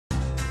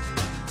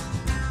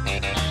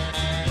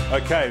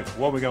Okay,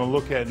 what we're going to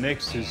look at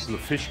next is the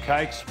fish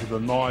cakes with a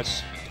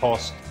nice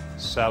tossed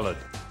salad.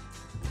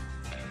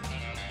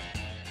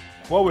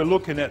 What we're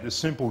looking at, this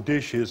simple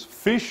dish, is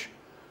fish,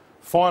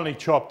 finely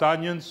chopped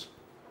onions,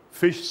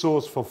 fish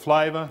sauce for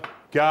flavour,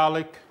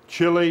 garlic,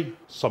 chilli,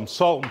 some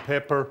salt and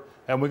pepper,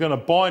 and we're going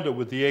to bind it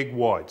with the egg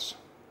whites.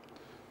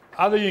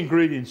 Other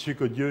ingredients you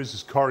could use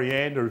is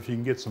coriander if you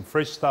can get some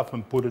fresh stuff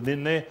and put it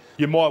in there.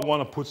 You might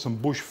want to put some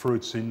bush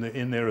fruits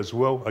in there as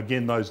well.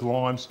 Again, those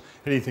limes,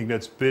 anything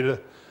that's bitter.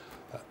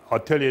 I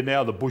tell you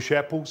now, the bush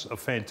apples are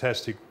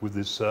fantastic with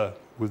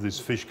this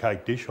fish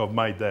cake dish. I've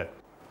made that.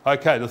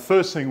 Okay, the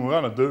first thing we're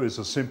going to do is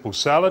a simple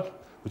salad,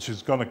 which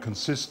is going to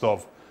consist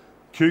of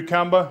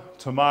cucumber,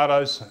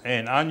 tomatoes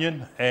and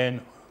onion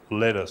and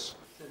lettuce.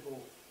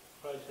 Simple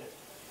process.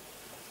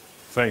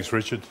 Thanks,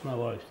 Richard. No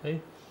worries,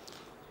 Steve.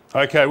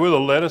 Okay, with the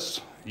lettuce,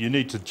 you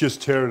need to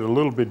just tear it a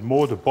little bit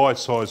more to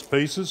bite-sized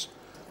pieces.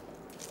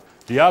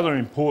 The other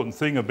important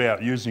thing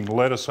about using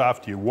lettuce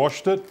after you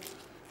washed it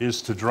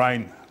is to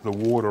drain the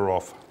water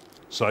off.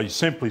 So you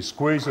simply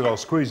squeeze it. I'll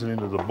squeeze it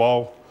into the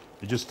bowl.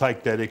 You just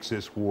take that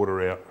excess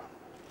water out.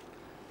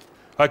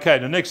 Okay,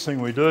 the next thing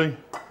we do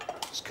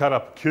is cut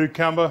up a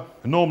cucumber.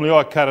 And normally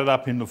I cut it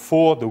up into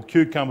 4. The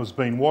cucumber's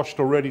been washed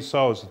already,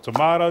 so has the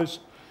tomatoes.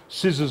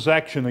 Scissors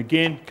action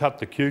again, cut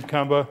the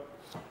cucumber.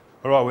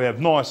 All right, we have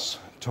nice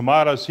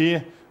tomatoes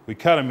here. We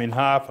cut them in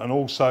half and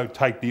also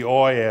take the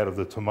eye out of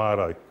the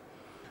tomato.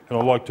 And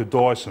I like to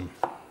dice them.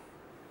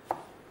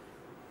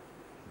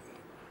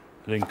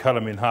 Then cut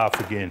them in half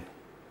again.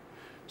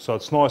 So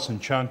it's nice and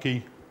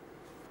chunky.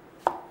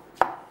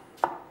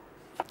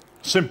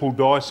 Simple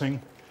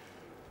dicing.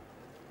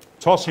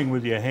 Tossing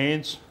with your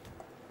hands.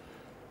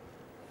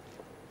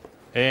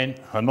 And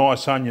a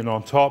nice onion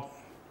on top.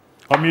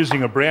 I'm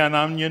using a brown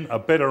onion. A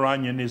better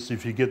onion is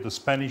if you get the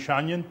Spanish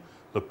onion,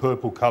 the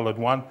purple coloured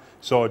one.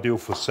 It's ideal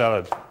for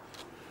salad.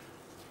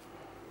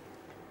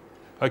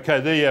 Okay,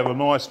 there you have a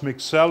nice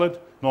mixed salad,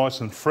 nice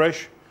and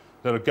fresh.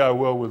 That'll go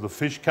well with the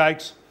fish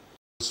cakes.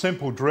 The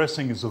simple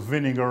dressing is a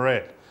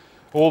vinaigrette.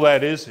 All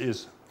that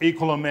is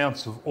equal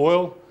amounts of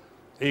oil,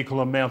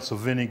 equal amounts of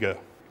vinegar.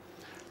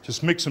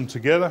 Just mix them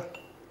together.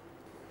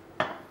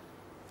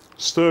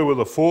 Stir with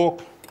a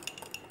fork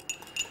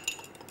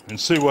and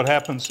see what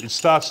happens. It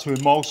starts to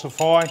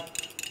emulsify.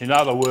 In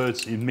other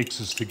words, it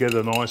mixes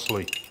together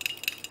nicely.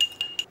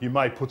 You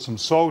may put some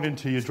salt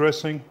into your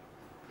dressing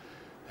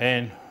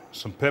and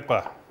some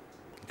pepper.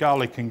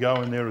 Garlic can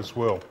go in there as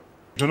well.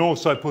 You can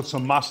also put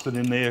some mustard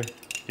in there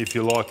if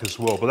you like as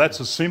well. But that's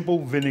a simple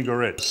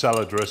vinaigrette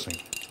salad dressing.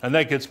 And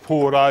that gets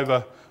poured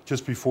over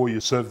just before you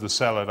serve the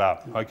salad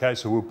up. Okay,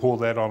 so we'll pour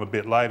that on a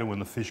bit later when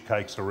the fish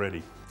cakes are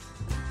ready.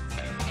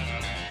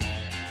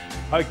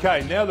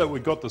 Okay, now that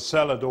we've got the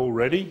salad all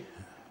ready,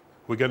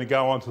 we're going to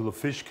go on to the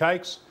fish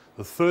cakes.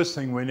 The first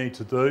thing we need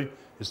to do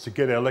is to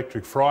get our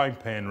electric frying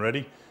pan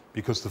ready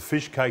because the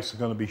fish cakes are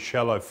going to be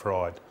shallow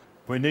fried.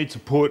 We need to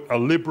put a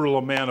liberal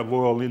amount of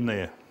oil in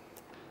there.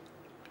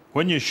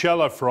 When you're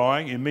shallow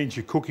frying, it means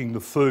you're cooking the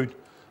food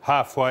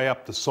halfway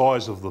up the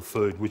size of the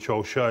food, which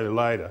I'll show you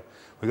later.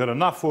 We've got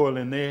enough oil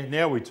in there.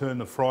 Now we turn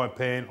the frying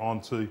pan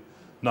onto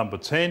number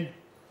 10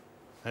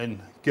 and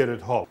get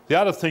it hot. The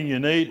other thing you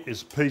need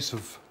is a piece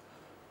of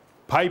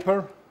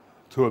paper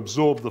to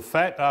absorb the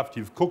fat after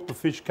you've cooked the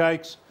fish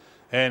cakes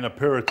and a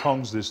pair of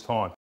tongs this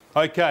time.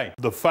 Okay,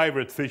 the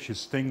favourite fish is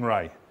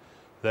stingray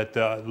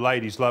that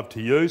ladies love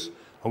to use,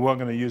 and we're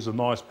going to use a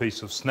nice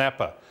piece of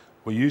snapper.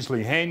 We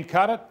usually hand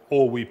cut it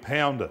or we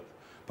pound it,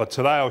 but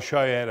today I'll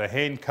show you how to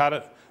hand cut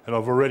it, and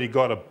I've already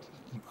got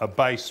a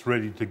base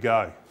ready to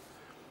go.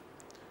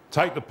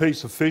 Take the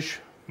piece of fish,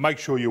 make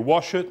sure you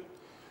wash it,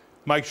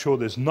 make sure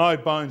there's no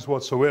bones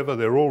whatsoever,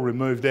 they're all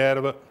removed out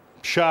of it.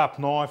 Sharp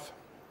knife.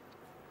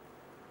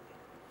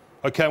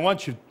 Okay,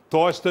 once you've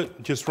diced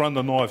it, just run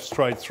the knife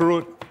straight through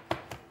it.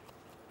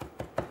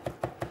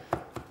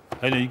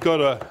 And you've got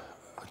a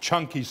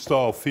chunky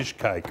style fish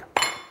cake.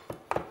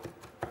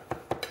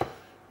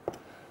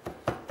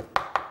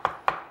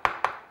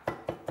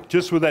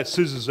 Just with that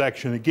scissors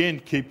action again,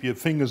 keep your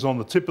fingers on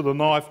the tip of the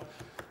knife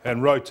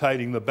and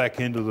rotating the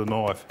back end of the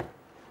knife.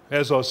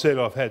 As I said,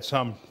 I've had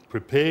some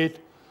prepared.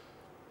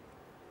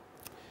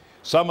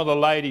 Some of the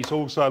ladies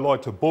also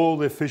like to boil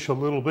their fish a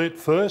little bit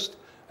first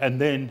and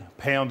then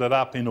pound it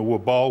up into a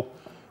bowl.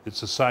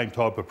 It's the same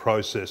type of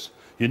process.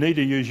 You need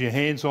to use your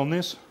hands on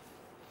this.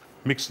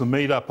 Mix the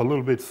meat up a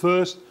little bit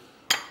first.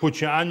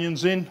 Put your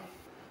onions in.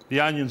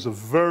 The onions are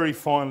very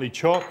finely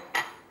chopped.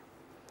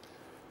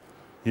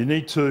 You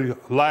need to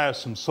layer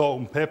some salt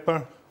and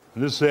pepper.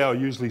 And this is how I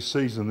usually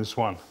season this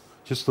one.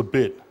 Just a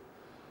bit.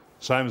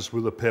 Same as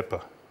with the pepper.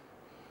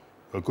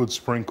 A good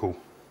sprinkle.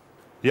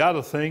 The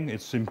other thing,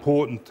 it's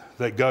important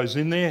that goes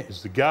in there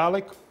is the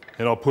garlic.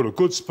 And I'll put a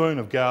good spoon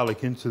of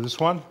garlic into this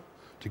one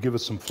to give it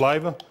some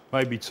flavour,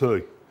 maybe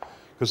 2.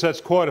 Because that's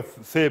quite a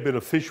fair bit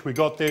of fish we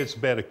got there. It's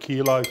about 1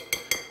 kilo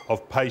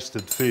of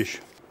pasted fish.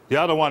 The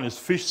other one is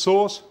fish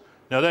sauce.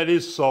 Now that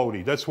is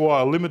salty. That's why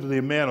I limited the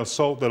amount of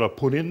salt that I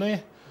put in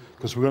there,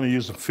 because we're going to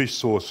use a fish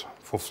sauce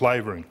for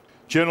flavouring.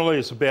 Generally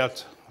it's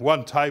about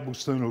 1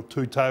 tablespoon or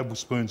 2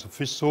 tablespoons of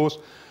fish sauce.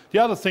 The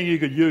other thing you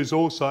could use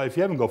also, if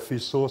you haven't got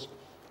fish sauce,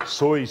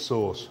 soy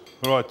sauce.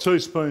 All right, 2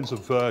 spoons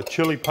of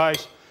chili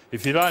paste.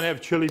 If you don't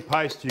have chili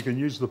paste, you can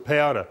use the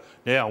powder.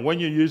 Now, when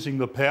you're using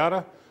the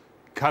powder,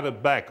 cut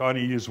it back,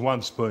 only use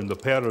 1 spoon. The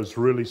powder is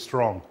really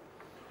strong.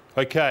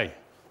 Okay,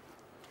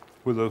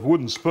 with a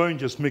wooden spoon,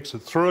 just mix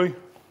it through.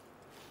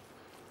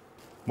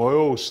 My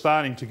oil's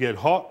starting to get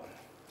hot.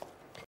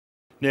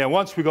 Now,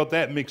 once we got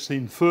that mixed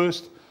in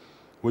first,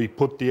 we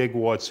put the egg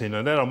whites in,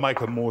 and that'll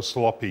make it more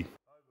sloppy.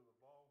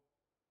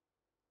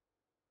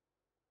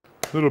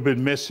 A little bit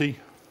messy.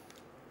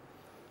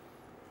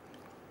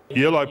 The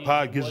yellow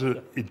part gives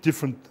it a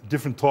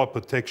different type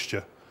of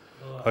texture,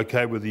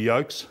 okay, with the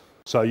yolks.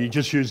 So you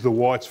just use the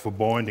whites for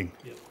binding.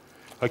 Yep.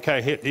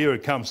 Okay, here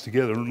it comes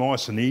together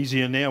nice and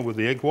easier now with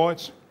the egg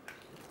whites.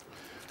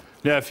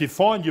 Now, if you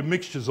find your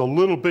mixture's a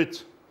little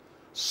bit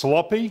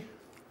sloppy,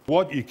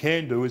 what you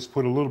can do is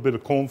put a little bit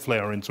of corn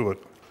flour into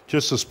it.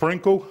 Just a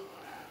sprinkle.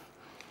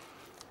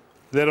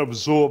 That'll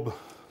absorb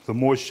the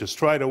moisture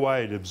straight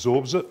away. It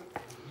absorbs it.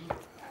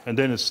 And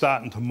then it's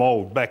starting to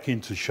mould back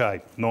into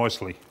shape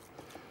nicely.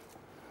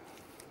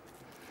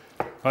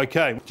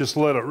 Okay, just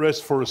let it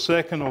rest for a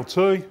second or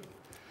two,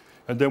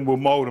 and then we'll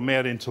mould them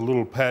out into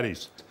little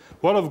patties.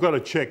 What I've got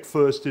to check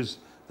first is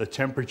the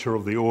temperature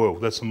of the oil.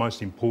 That's the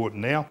most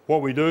important now.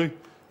 What we do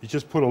is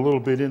just put a little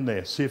bit in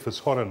there, see if it's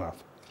hot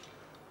enough.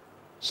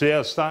 See how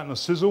it's starting to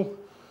sizzle?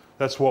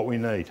 That's what we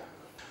need.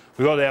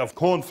 We've got our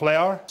corn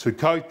flour to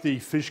coat the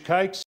fish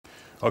cakes.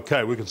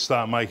 Okay, we can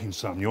start making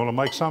some. You want to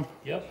make some?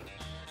 Yep.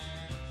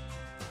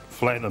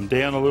 Flatten them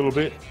down a little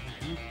bit.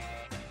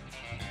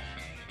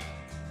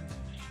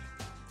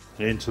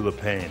 Into the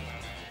pan.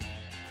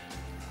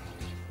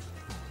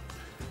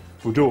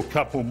 We'll do a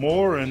couple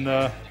more and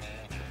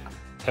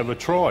have a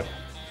try.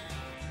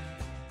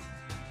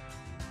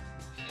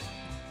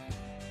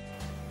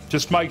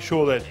 Just make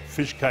sure that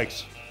fish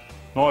cake's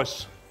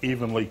nice,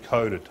 evenly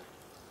coated.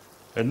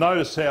 And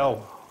notice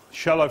how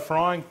shallow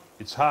frying,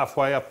 it's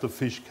halfway up the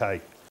fish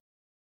cake.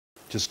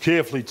 Just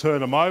carefully turn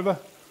them over.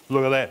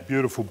 Look at that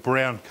beautiful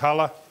brown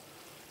colour.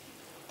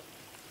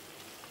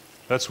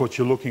 That's what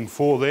you're looking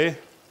for there.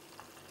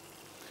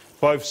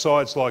 Both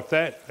sides like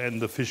that,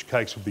 and the fish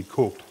cakes will be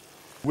cooked.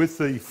 With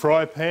the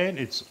fry pan,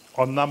 it's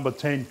on number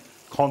 10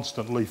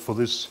 constantly for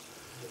this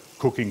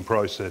cooking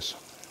process.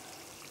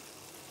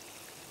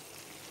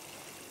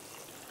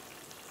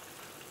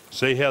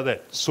 See how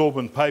that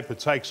sorbent paper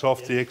takes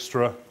off the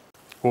extra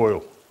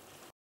oil.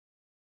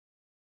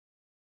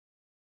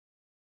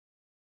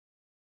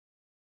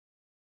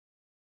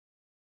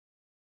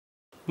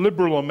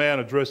 Liberal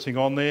amount of dressing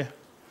on there.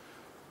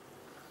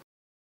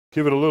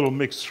 Give it a little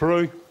mix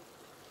through.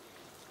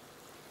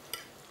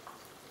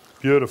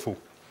 Beautiful.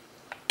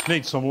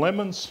 Need some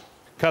lemons,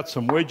 cut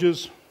some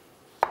wedges.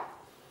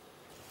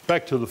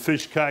 Back to the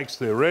fish cakes,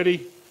 they're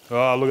ready.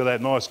 Oh, look at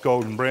that nice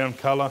golden brown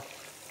colour.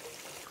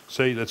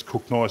 See, that's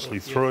cooked nicely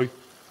through.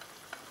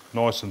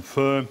 Nice and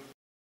firm.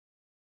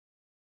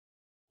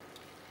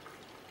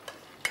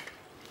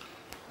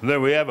 And there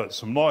we have it,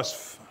 some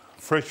nice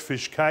fresh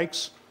fish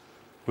cakes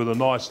with a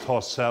nice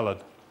tossed salad.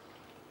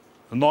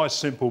 A nice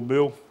simple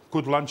meal,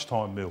 good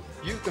lunchtime meal.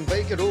 You can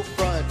bake it or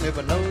fry it,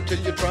 never know till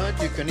you try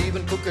it. You can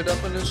even cook it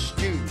up in a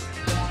stew.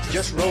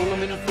 Just roll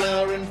them in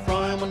flour and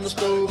fry them on the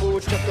stove, or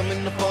chuck them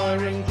in the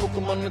fire and cook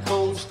them on the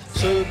coals.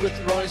 Serve with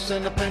rice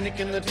and a panic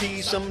in the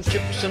tea, some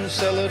chips and a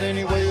salad,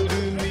 any way will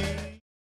do.